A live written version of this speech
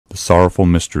The Sorrowful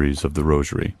Mysteries of the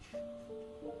Rosary.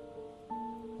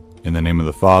 In the name of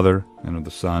the Father, and of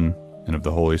the Son, and of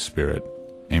the Holy Spirit.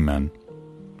 Amen.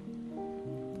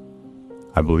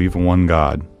 I believe in one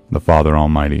God, the Father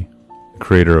Almighty, the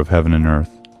Creator of heaven and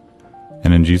earth,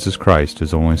 and in Jesus Christ,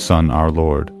 His only Son, our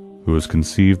Lord, who was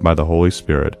conceived by the Holy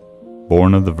Spirit,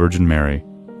 born of the Virgin Mary,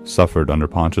 suffered under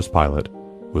Pontius Pilate,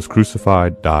 was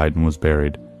crucified, died, and was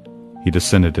buried. He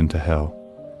descended into hell.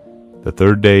 The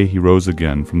third day He rose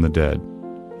again from the dead.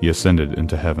 He ascended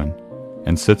into heaven,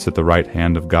 and sits at the right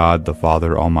hand of God the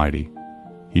Father Almighty.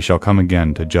 He shall come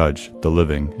again to judge the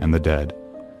living and the dead.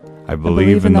 I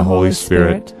believe in the Holy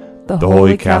Spirit, the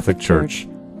Holy Catholic Church,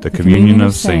 the communion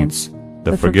of saints,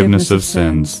 the forgiveness of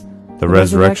sins, the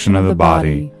resurrection of the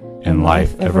body, and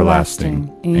life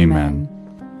everlasting. Amen.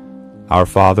 Our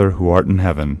Father, who art in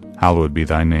heaven, hallowed be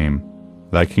thy name.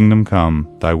 Thy kingdom come,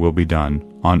 thy will be done,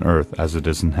 on earth as it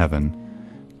is in heaven.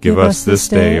 Give us this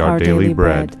day our daily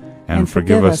bread, and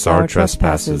forgive us our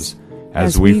trespasses,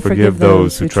 as we forgive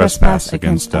those who trespass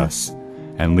against us.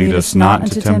 And lead us not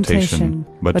into temptation,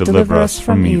 but deliver us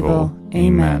from evil.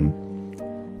 Amen.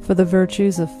 For the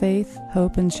virtues of faith,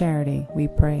 hope, and charity, we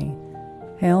pray.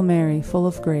 Hail Mary, full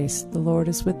of grace, the Lord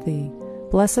is with thee.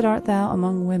 Blessed art thou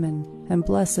among women, and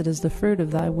blessed is the fruit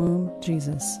of thy womb,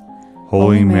 Jesus.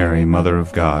 Holy Mary, Mother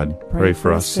of God, pray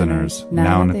for us sinners,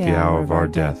 now and at the hour of our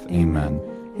death. Amen.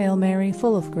 Hail Mary,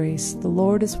 full of grace, the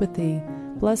Lord is with thee.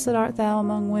 Blessed art thou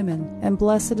among women, and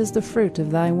blessed is the fruit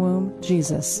of thy womb,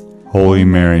 Jesus. Holy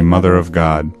Mary, Mother of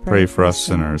God, pray for us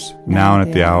sinners, now and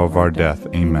at the hour of our death.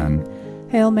 Amen.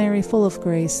 Hail Mary, full of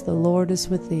grace, the Lord is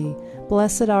with thee.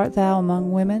 Blessed art thou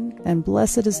among women, and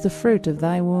blessed is the fruit of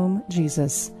thy womb,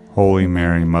 Jesus. Holy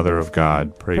Mary, Mother of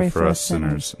God, pray for us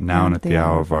sinners, now and at the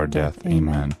hour of our death.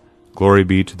 Amen. Glory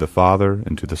be to the Father,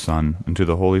 and to the Son, and to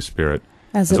the Holy Spirit,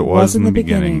 as it was in the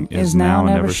beginning, is now,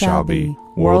 and ever shall be,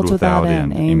 world without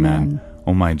end. Amen.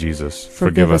 O my Jesus,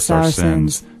 forgive us our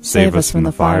sins, save us from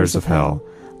the fires of hell,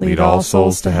 lead all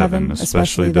souls to heaven,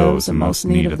 especially those in most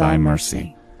need of thy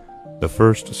mercy. The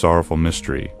first sorrowful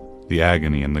mystery, the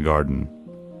agony in the garden.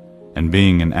 And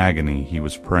being in agony, he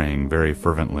was praying very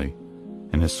fervently,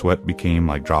 and his sweat became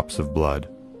like drops of blood,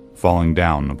 falling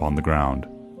down upon the ground.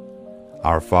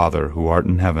 Our Father, who art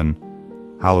in heaven,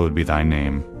 hallowed be thy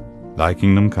name. Thy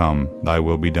kingdom come, thy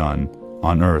will be done,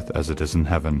 on earth as it is in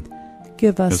heaven.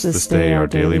 Give us this day our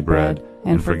daily bread,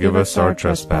 and forgive us our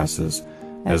trespasses,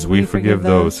 as we forgive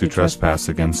those who trespass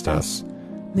against us.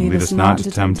 Lead us not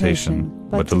into temptation,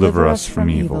 but deliver us from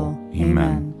evil.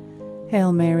 Amen.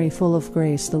 Hail Mary, full of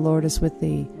grace, the Lord is with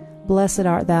thee. Blessed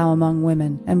art thou among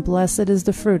women, and blessed is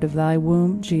the fruit of thy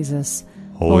womb, Jesus.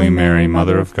 Holy Mary,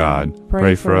 Mother of God,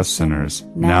 pray for us sinners,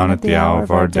 now and at the hour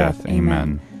of our death.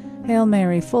 Amen. Hail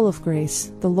Mary, full of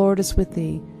grace, the Lord is with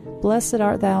thee. Blessed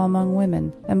art thou among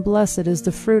women, and blessed is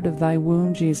the fruit of thy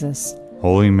womb, Jesus.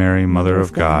 Holy Mary, Mother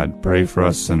of God, pray for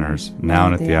us sinners, now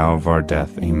and at the hour of our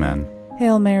death. Amen.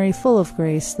 Hail Mary, full of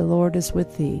grace, the Lord is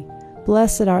with thee.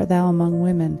 Blessed art thou among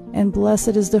women, and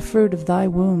blessed is the fruit of thy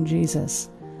womb, Jesus.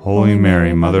 Holy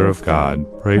Mary, Mother of God,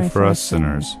 pray for us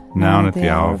sinners, now and at the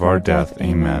hour of our death.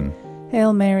 Amen.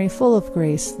 Hail Mary, full of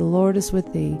grace, the Lord is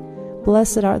with thee.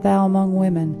 Blessed art thou among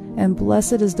women, and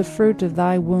blessed is the fruit of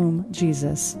thy womb,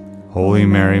 Jesus. Holy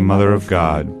Mary, Mother of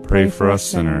God, pray for us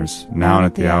sinners, now and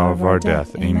at the hour of our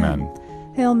death. Amen.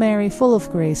 Hail Mary, full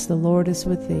of grace, the Lord is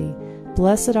with thee.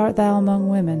 Blessed art thou among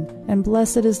women, and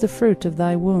blessed is the fruit of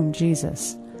thy womb,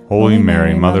 Jesus. Holy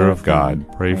Mary, Mother of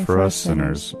God, pray for us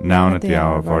sinners, now and at the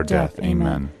hour of our death.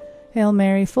 Amen. Hail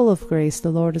Mary, full of grace, the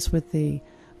Lord is with thee.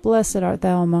 Blessed art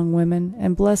thou among women,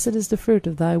 and blessed is the fruit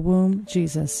of thy womb,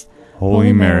 Jesus.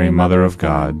 Holy Mary, Mother of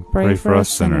God, pray for us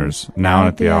sinners, now and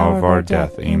at the hour of our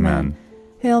death. Amen.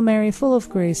 Hail Mary, full of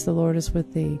grace, the Lord is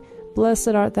with thee. Blessed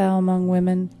art thou among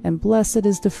women, and blessed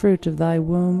is the fruit of thy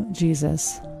womb,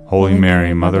 Jesus. Holy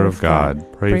Mary, Mother of God,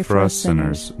 pray for us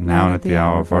sinners, now and at the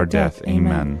hour of our death.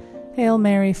 Amen. Hail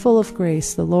Mary, full of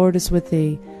grace, the Lord is with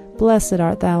thee. Blessed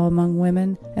art thou among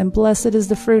women, and blessed is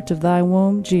the fruit of thy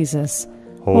womb, Jesus.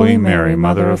 Holy Mary,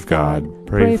 Mother of God,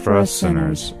 pray for us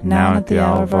sinners, now and at the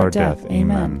hour of our death.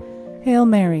 Amen. Hail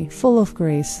Mary, full of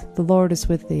grace, the Lord is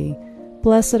with thee.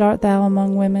 Blessed art thou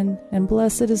among women, and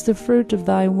blessed is the fruit of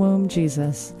thy womb,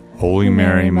 Jesus. Holy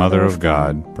Mary, Mother of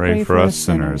God, pray for us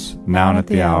sinners, now and at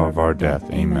the hour of our death.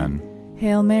 Amen.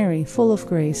 Hail Mary, full of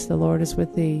grace, the Lord is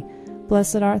with thee.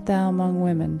 Blessed art thou among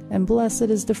women, and blessed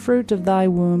is the fruit of thy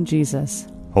womb, Jesus.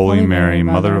 Holy Mary,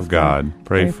 Mother of God,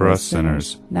 pray for us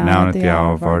sinners, now and at the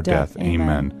hour of our death.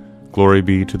 Amen. Glory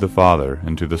be to the Father,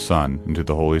 and to the Son, and to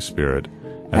the Holy Spirit,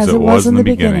 as it was in the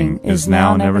beginning, is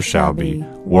now, and ever shall be,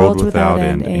 world without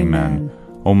end. Amen.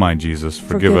 O my Jesus,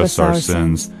 forgive us our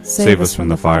sins, save us from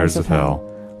the fires of hell.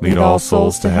 Lead all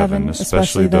souls to heaven,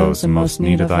 especially those in most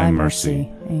need of thy mercy.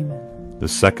 Amen. The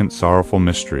second sorrowful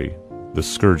mystery, the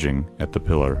scourging at the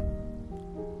pillar.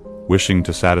 Wishing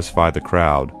to satisfy the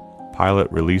crowd,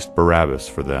 Pilate released Barabbas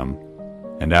for them,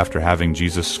 and after having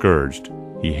Jesus scourged,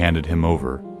 he handed him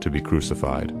over to be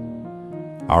crucified.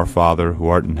 Our Father, who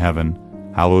art in heaven,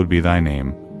 hallowed be thy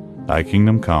name. Thy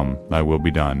kingdom come, thy will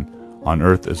be done, on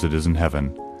earth as it is in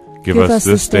heaven. Give us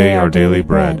this day our daily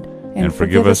bread, and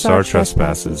forgive us our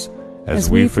trespasses, as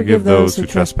we forgive those who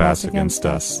trespass against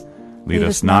us. Lead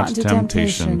us not into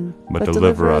temptation, but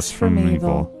deliver us from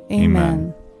evil.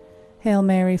 Amen. Hail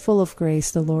Mary, full of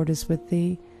grace, the Lord is with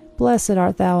thee. Blessed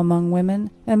art thou among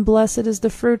women, and blessed is the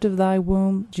fruit of thy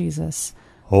womb, Jesus.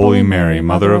 Holy Mary,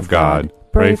 Mother of God,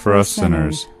 pray for us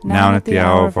sinners, now and at the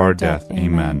hour of our death.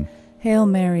 Amen. Hail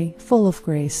Mary, full of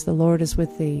grace, the Lord is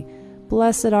with thee.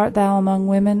 Blessed art thou among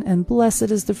women, and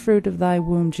blessed is the fruit of thy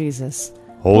womb, Jesus.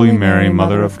 Holy Mary,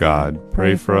 Mother of God,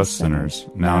 pray for us sinners,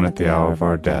 now and at the hour of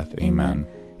our death. Amen.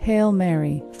 Hail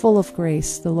Mary, full of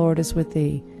grace, the Lord is with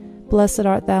thee. Blessed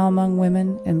art thou among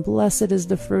women, and blessed is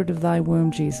the fruit of thy womb,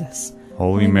 Jesus.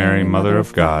 Holy Mary, Mother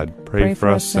of God, pray for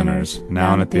us sinners,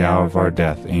 now and at the hour of our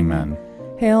death. Amen.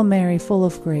 Hail Mary, full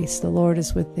of grace, the Lord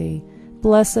is with thee.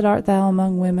 Blessed art thou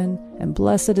among women, and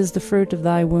blessed is the fruit of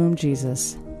thy womb,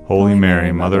 Jesus. Holy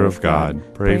Mary, Mother of God,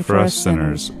 pray for us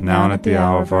sinners, now and at the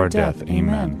hour of our death.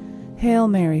 Amen. Hail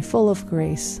Mary, full of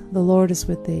grace, the Lord is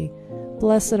with thee.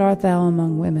 Blessed art thou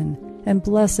among women, and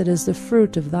blessed is the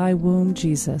fruit of thy womb,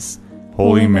 Jesus.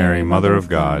 Holy Mary, Mother of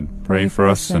God, pray for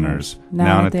us sinners,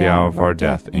 now and at the hour of our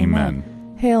death. Amen.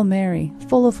 Hail Mary,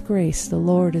 full of grace, the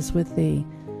Lord is with thee.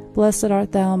 Blessed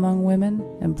art thou among women,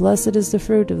 and blessed is the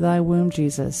fruit of thy womb,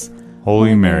 Jesus.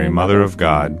 Holy Mary, Mother of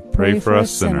God, pray for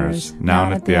us sinners, now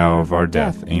and at the hour of our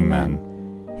death. Amen.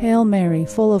 Hail Mary,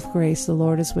 full of grace, the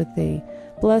Lord is with thee.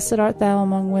 Blessed art thou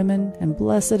among women, and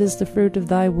blessed is the fruit of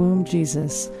thy womb,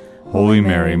 Jesus. Holy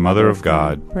Mary, Mother of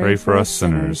God, pray for us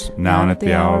sinners, now and at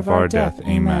the hour of our death.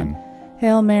 Amen.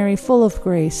 Hail Mary, full of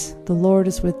grace, the Lord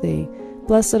is with thee.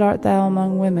 Blessed art thou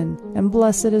among women, and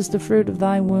blessed is the fruit of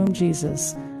thy womb,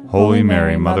 Jesus. Holy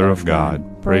Mary, Mother of God,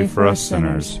 pray for us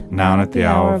sinners, now and at the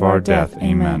hour of our death.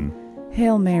 Amen.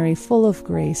 Hail Mary, full of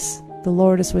grace, the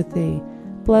Lord is with thee.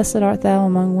 Blessed art thou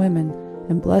among women,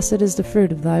 and blessed is the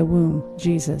fruit of thy womb,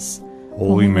 Jesus.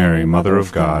 Holy Mary, Mother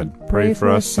of God, pray for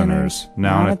us sinners,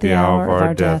 now and at the hour of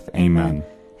our death. Amen.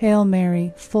 Hail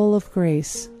Mary, full of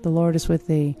grace, the Lord is with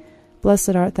thee.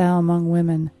 Blessed art thou among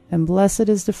women, and blessed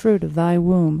is the fruit of thy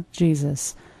womb,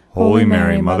 Jesus. Holy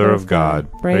Mary, Mother of God,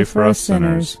 pray for us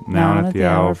sinners, now and at the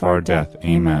hour of our death.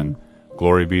 Amen.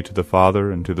 Glory be to the Father,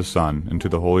 and to the Son, and to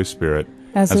the Holy Spirit,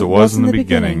 as it was in the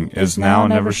beginning, is now,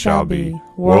 and ever shall be,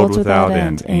 world without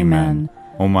end. Amen.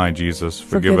 O my Jesus,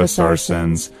 forgive us our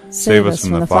sins, save us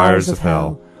from the fires of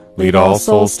hell. Lead all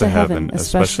souls to heaven,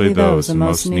 especially those in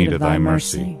most need of thy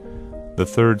mercy. The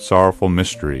third sorrowful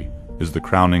mystery is the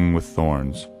crowning with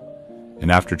thorns. And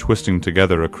after twisting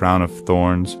together a crown of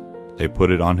thorns, they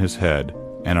put it on his head,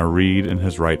 and a reed in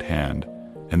his right hand.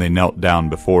 And they knelt down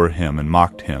before him and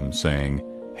mocked him, saying,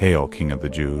 Hail, King of the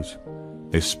Jews!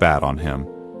 They spat on him,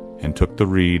 and took the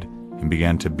reed, and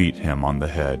began to beat him on the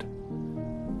head.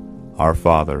 Our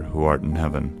Father, who art in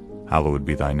heaven, hallowed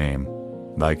be thy name.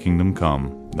 Thy kingdom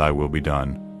come, thy will be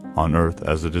done, on earth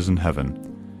as it is in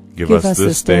heaven. Give us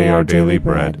this day our daily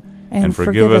bread, and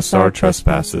forgive us our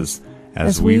trespasses,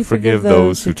 as we forgive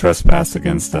those who trespass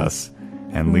against us.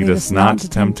 And lead us not into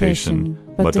temptation,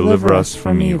 but deliver us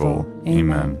from evil.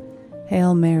 Amen.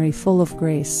 Hail Mary, full of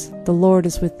grace, the Lord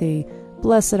is with thee.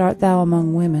 Blessed art thou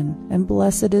among women, and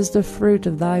blessed is the fruit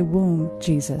of thy womb,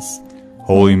 Jesus.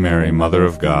 Holy Mary, Mother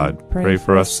of God, pray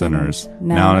for us sinners,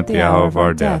 now and at the hour of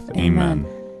our death. Amen.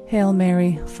 Hail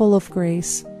Mary, full of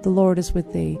grace, the Lord is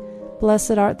with thee.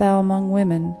 Blessed art thou among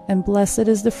women, and blessed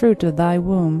is the fruit of thy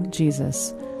womb,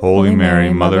 Jesus. Holy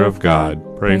Mary, Mother of God,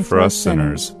 pray for us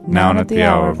sinners, now and at the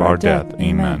hour of our death.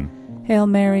 Amen. Hail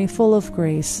Mary, full of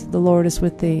grace, the Lord is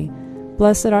with thee.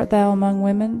 Blessed art thou among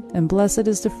women, and blessed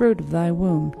is the fruit of thy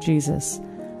womb, Jesus.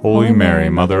 Holy Mary,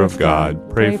 Mother of God,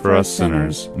 pray for us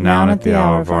sinners, now and at the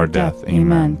hour of our death.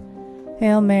 Amen.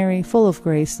 Hail Mary, full of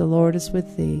grace, the Lord is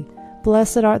with thee.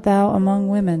 Blessed art thou among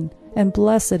women, and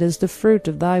blessed is the fruit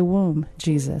of thy womb,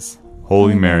 Jesus.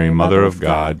 Holy Mary, Mother of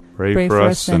God, pray for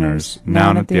us sinners,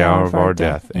 now and at the hour of our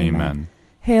death. Amen.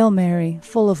 Hail Mary,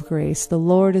 full of grace, the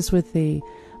Lord is with thee.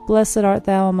 Blessed art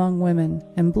thou among women,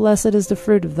 and blessed is the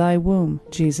fruit of thy womb,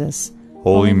 Jesus.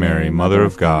 Holy Mary, Mother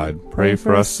of God, pray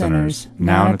for us sinners,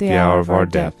 now and at the hour of our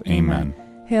death. Amen.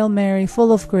 Hail Mary,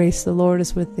 full of grace, the Lord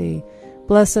is with thee.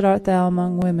 Blessed art thou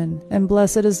among women, and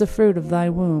blessed is the fruit of thy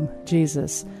womb,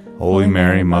 Jesus. Holy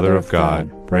Mary, Mother of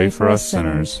God, pray for us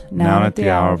sinners, now and at the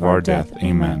hour of our death.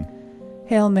 Amen.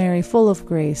 Hail Mary, full of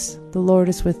grace, the Lord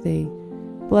is with thee.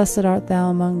 Blessed art thou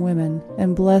among women,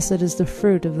 and blessed is the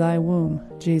fruit of thy womb,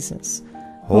 Jesus.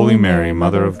 Holy Mary,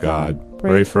 Mother of God,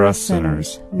 pray for us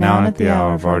sinners, now and at the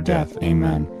hour of our death.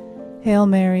 Amen. Hail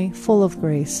Mary, full of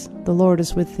grace, the Lord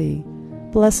is with thee.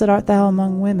 Blessed art thou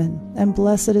among women, and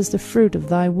blessed is the fruit of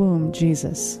thy womb,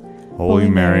 Jesus. Holy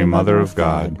Mary, Mother of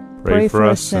God, pray for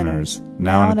us sinners,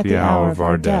 now and at the hour of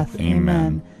our death.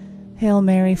 Amen. Hail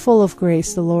Mary, full of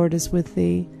grace, the Lord is with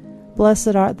thee.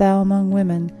 Blessed art thou among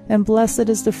women, and blessed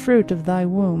is the fruit of thy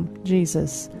womb,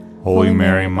 Jesus. Holy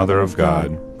Mary, Mother of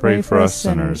God, pray for us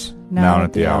sinners, now and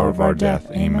at the hour of our death.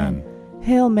 Amen.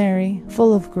 Hail Mary,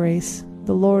 full of grace,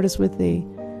 the Lord is with thee.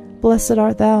 Blessed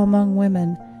art thou among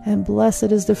women, and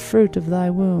blessed is the fruit of thy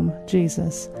womb,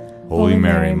 Jesus. Holy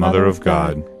Mary, Mother of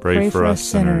God, pray for us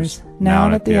sinners, now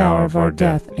and at the hour of our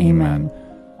death. Amen.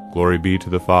 Glory be to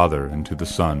the Father, and to the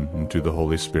Son, and to the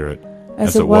Holy Spirit,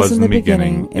 as it was in the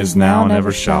beginning, is now, and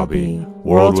ever shall be,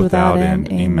 world without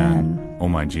end. Amen. O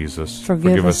my Jesus,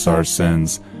 forgive us our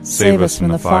sins, save us from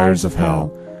the fires of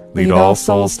hell, lead all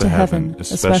souls to heaven,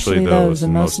 especially those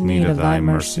in most need of thy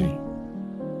mercy.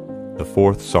 The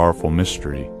fourth sorrowful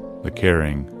mystery, the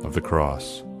carrying of the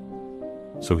cross.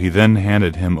 So he then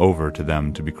handed him over to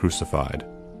them to be crucified.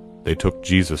 They took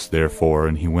Jesus therefore,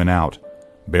 and he went out,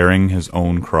 bearing his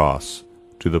own cross,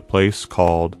 to the place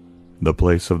called the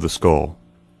place of the skull,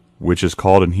 which is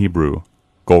called in Hebrew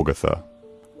Golgotha.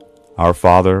 Our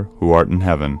Father, who art in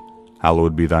heaven,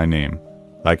 hallowed be thy name.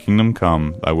 Thy kingdom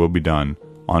come, thy will be done,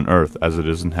 on earth as it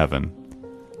is in heaven.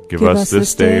 Give us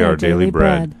this day our daily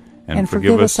bread, and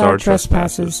forgive us our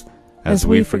trespasses, as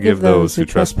we forgive those who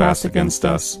trespass against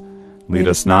us. Lead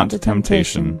us not to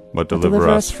temptation, but deliver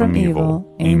us from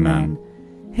evil. Amen.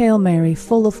 Hail Mary,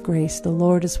 full of grace, the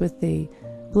Lord is with thee.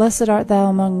 Blessed art thou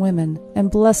among women,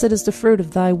 and blessed is the fruit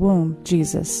of thy womb,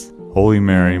 Jesus. Holy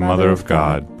Mary, Mother of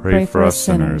God, pray for us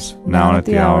sinners, now and at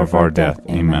the hour of our death.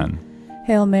 Amen.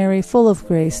 Hail Mary, full of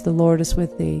grace, the Lord is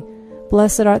with thee.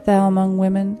 Blessed art thou among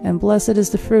women, and blessed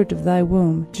is the fruit of thy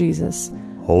womb, Jesus.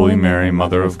 Holy Mary,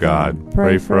 Mother of God,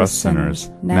 pray for us sinners,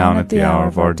 now and at the hour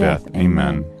of our death.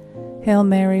 Amen. Hail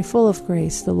Mary, full of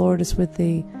grace, the Lord is with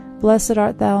thee. Blessed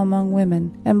art thou among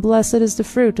women, and blessed is the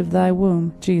fruit of thy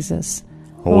womb, Jesus.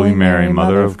 Holy Mary,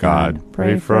 Mother of God,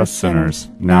 pray for us sinners,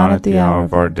 now and at the hour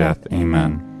of our death.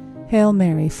 Amen. Hail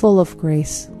Mary, full of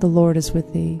grace, the Lord is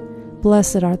with thee.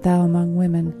 Blessed art thou among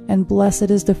women, and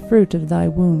blessed is the fruit of thy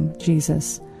womb,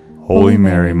 Jesus. Holy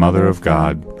Mary, Mother of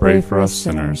God, pray for us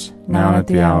sinners, now and at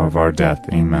the hour of our death.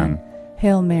 Amen.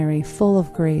 Hail Mary, full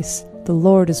of grace, the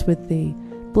Lord is with thee.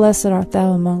 Blessed art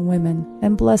thou among women,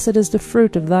 and blessed is the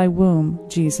fruit of thy womb,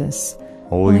 Jesus.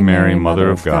 Holy Mary, Mother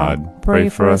of God, pray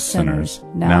for us sinners,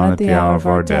 now and at the hour of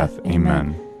our death.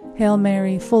 Amen. Hail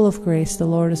Mary, full of grace, the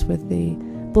Lord is with thee.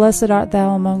 Blessed art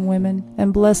thou among women,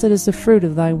 and blessed is the fruit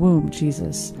of thy womb,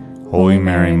 Jesus. Holy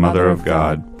Mary, Mother of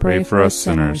God, pray for us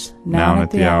sinners, now and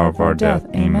at the hour of our death.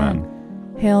 Amen.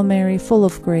 Hail Mary, full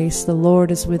of grace, the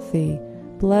Lord is with thee.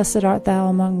 Blessed art thou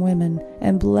among women,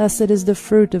 and blessed is the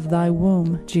fruit of thy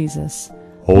womb, Jesus.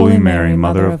 Holy Mary,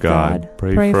 Mother of God,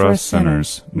 pray for us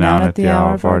sinners, now and at the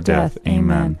hour of our death.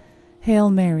 Amen. Hail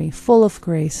Mary, full of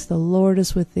grace, the Lord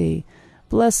is with thee.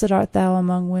 Blessed art thou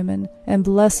among women, and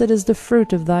blessed is the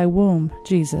fruit of thy womb,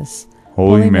 Jesus.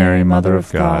 Holy Mary, Mother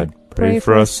of God, pray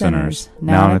for us sinners,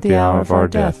 now and at the hour of our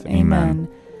death. Amen.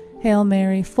 Hail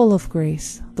Mary, full of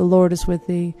grace, the Lord is with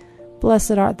thee.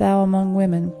 Blessed art thou among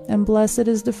women, and blessed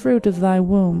is the fruit of thy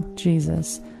womb,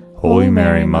 Jesus. Holy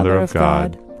Mary, Mother of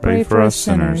God, pray for us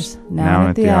sinners, now and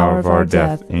at the hour of our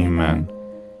death. Amen.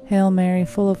 Hail Mary,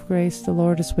 full of grace, the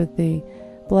Lord is with thee.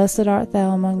 Blessed art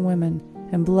thou among women,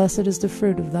 and blessed is the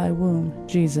fruit of thy womb,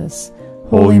 Jesus.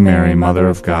 Holy Mary, Mother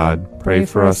of God, pray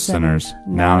for us sinners,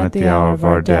 now and at the hour of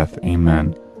our death.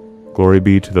 Amen. Glory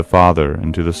be to the Father,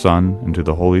 and to the Son, and to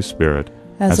the Holy Spirit,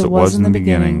 as it was in the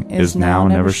beginning, is now,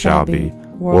 and ever shall be,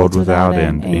 world without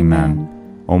end.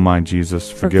 Amen. O my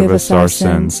Jesus, forgive us our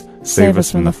sins, save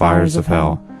us from the fires of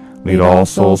hell. Lead all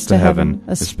souls to heaven,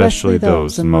 especially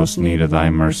those in most need of thy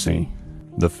mercy.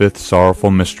 The fifth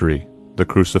sorrowful mystery, the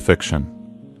crucifixion.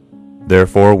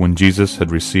 Therefore, when Jesus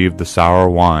had received the sour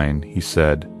wine, he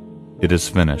said, "It is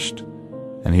finished."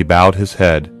 And he bowed his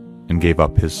head and gave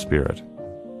up his spirit.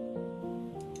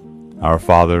 Our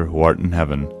Father, who art in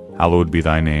heaven, hallowed be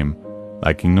thy name.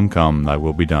 Thy kingdom come, thy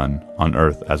will be done, on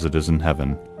earth as it is in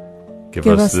heaven. Give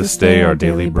us this day our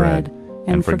daily bread,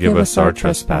 and forgive us our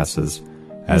trespasses,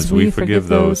 as we forgive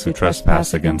those who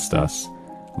trespass against us.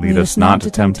 Lead us not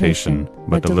to temptation,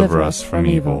 but deliver us from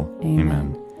evil.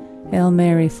 Amen. Hail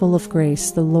Mary, full of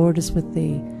grace, the Lord is with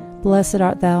thee. Blessed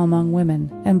art thou among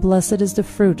women, and blessed is the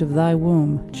fruit of thy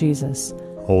womb, Jesus.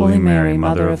 Holy Mary,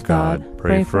 Mother of God,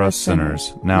 pray for us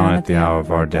sinners, now and at the hour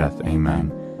of our death.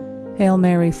 Amen. Hail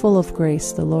Mary, full of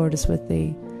grace, the Lord is with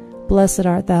thee. Blessed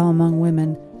art thou among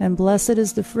women, and blessed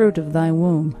is the fruit of thy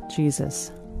womb,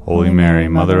 Jesus. Holy Mary,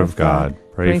 Mother of God,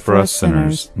 pray for us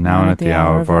sinners, now and at the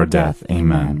hour of our death.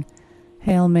 Amen.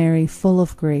 Hail Mary, full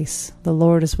of grace, the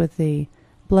Lord is with thee.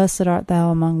 Blessed art thou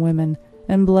among women,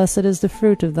 and blessed is the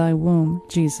fruit of thy womb,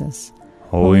 Jesus.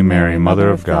 Holy Mary, Mother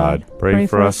of God, pray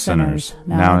for us sinners,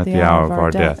 now and at the hour of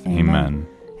our death. Amen.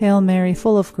 Hail Mary,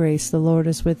 full of grace, the Lord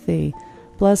is with thee.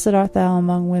 Blessed art thou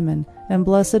among women, and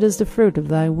blessed is the fruit of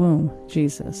thy womb,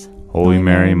 Jesus. Holy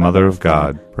Mary, Mother of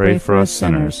God, pray for us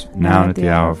sinners, now and at the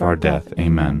hour of our death.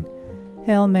 Amen.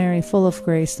 Hail Mary, full of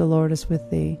grace, the Lord is with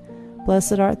thee.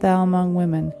 Blessed art thou among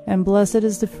women, and blessed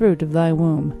is the fruit of thy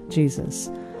womb, Jesus.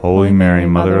 Holy Mary,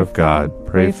 Mother of God,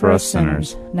 pray for us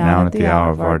sinners, now and at the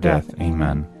hour of our death.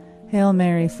 Amen. Hail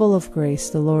Mary, full of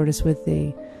grace, the Lord is with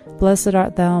thee. Blessed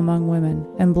art thou among women,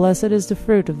 and blessed is the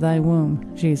fruit of thy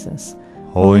womb, Jesus.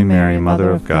 Holy Mary, Mother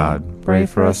of God, pray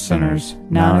for us sinners,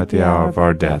 now and at the hour of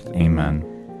our death. Amen.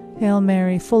 Hail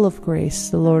Mary, full of grace,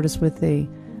 the Lord is with thee.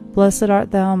 Blessed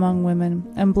art thou among women,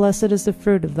 and blessed is the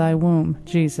fruit of thy womb,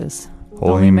 Jesus.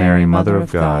 Holy Mary, Mother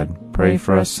of God, pray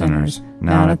for us sinners,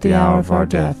 now and at the hour of our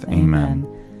death. Amen.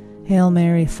 Hail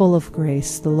Mary, full of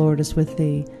grace, the Lord is with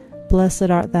thee.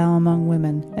 Blessed art thou among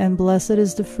women, and blessed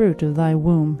is the fruit of thy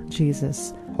womb,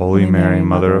 Jesus. Holy Mary,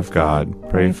 Mother of God,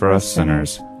 pray for us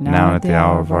sinners, now and at the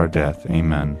hour of our death.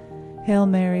 Amen. Hail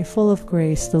Mary, full of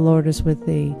grace, the Lord is with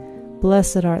thee.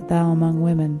 Blessed art thou among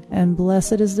women, and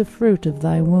blessed is the fruit of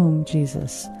thy womb,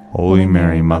 Jesus. Holy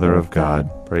Mary, Mother of God,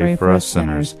 pray for us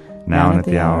sinners, now and at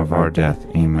the hour of our death.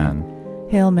 Amen.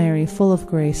 Hail Mary, full of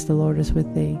grace, the Lord is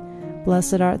with thee.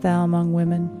 Blessed art thou among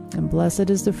women, and blessed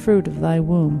is the fruit of thy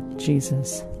womb,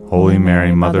 Jesus. Holy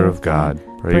Mary, Mother of God,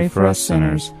 pray for us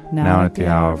sinners, now and at the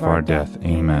hour of our death.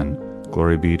 Amen.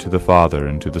 Glory be to the Father,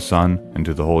 and to the Son, and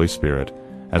to the Holy Spirit,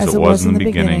 as it was in the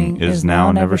beginning, is now,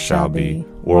 and ever shall be,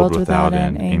 world without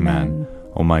end. Amen.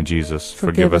 O my Jesus,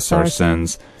 forgive us our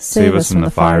sins, save us from the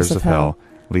fires of hell,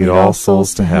 lead all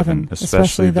souls to heaven,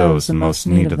 especially those in most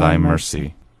need of thy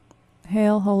mercy.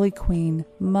 Hail, Holy Queen,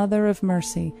 Mother of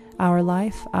mercy, our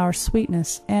life, our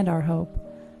sweetness, and our hope.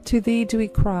 To thee do we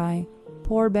cry,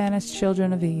 poor banished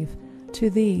children of Eve. To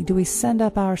thee do we send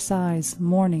up our sighs,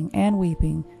 mourning and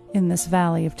weeping, in this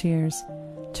valley of tears.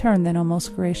 Turn then, O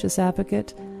most gracious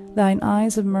Advocate, thine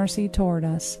eyes of mercy toward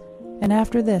us, and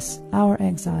after this our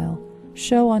exile,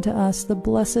 show unto us the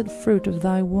blessed fruit of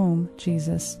thy womb,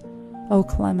 Jesus. O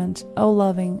clement, O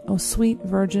loving, O sweet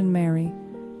Virgin Mary,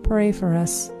 pray for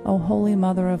us, O Holy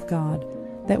Mother of God,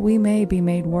 that we may be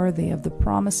made worthy of the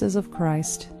promises of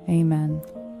Christ. Amen.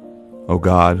 O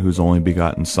God, whose only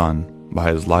begotten Son,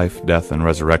 by his life, death, and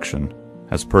resurrection,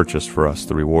 has purchased for us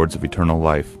the rewards of eternal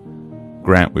life,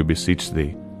 grant, we beseech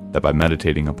thee, that by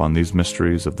meditating upon these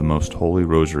mysteries of the most holy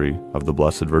Rosary of the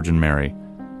Blessed Virgin Mary,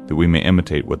 that we may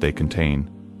imitate what they contain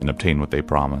and obtain what they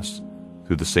promise.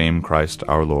 Through the same Christ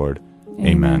our Lord.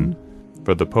 Amen.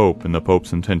 For the Pope and the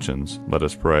Pope's intentions, let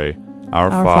us pray. Our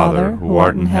Father, who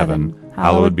art in heaven,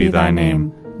 hallowed be thy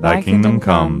name. Thy kingdom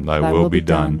come, thy will be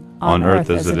done, on earth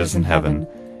as it is in heaven.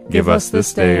 Give us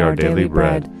this day our daily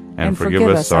bread, and forgive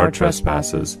us our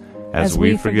trespasses, as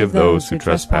we forgive those who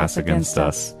trespass against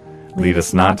us. Lead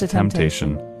us not to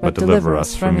temptation, but deliver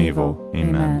us from evil.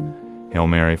 Amen. Hail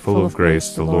Mary, full of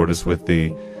grace, the Lord is with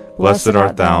thee. Blessed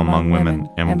art thou among women,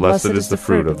 and blessed is the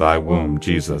fruit of thy womb,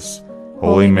 Jesus.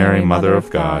 Holy Mary, Mother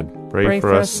of God, pray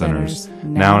for us sinners,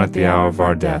 now and at the hour of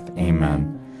our death.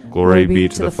 Amen. Glory be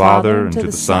to the Father, and to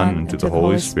the Son, and to the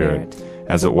Holy Spirit,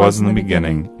 as it was in the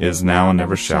beginning, is now, and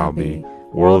ever shall be,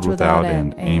 world without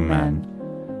end. Amen.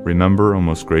 Remember, O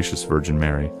most gracious Virgin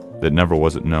Mary, that never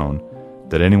was it known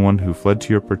that anyone who fled to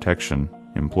your protection,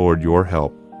 implored your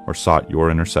help, or sought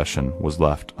your intercession was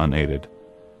left unaided.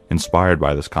 Inspired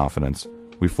by this confidence,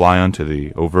 we fly unto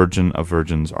thee, O Virgin of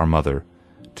Virgins, our Mother.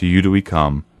 To you do we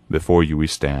come, before you we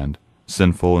stand,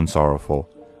 sinful and sorrowful.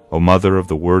 O Mother of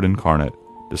the Word incarnate,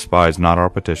 despise not our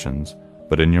petitions,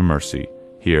 but in your mercy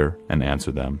hear and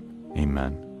answer them.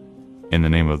 Amen. In the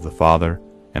name of the Father,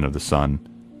 and of the Son,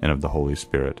 and of the Holy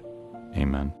Spirit.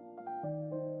 Amen.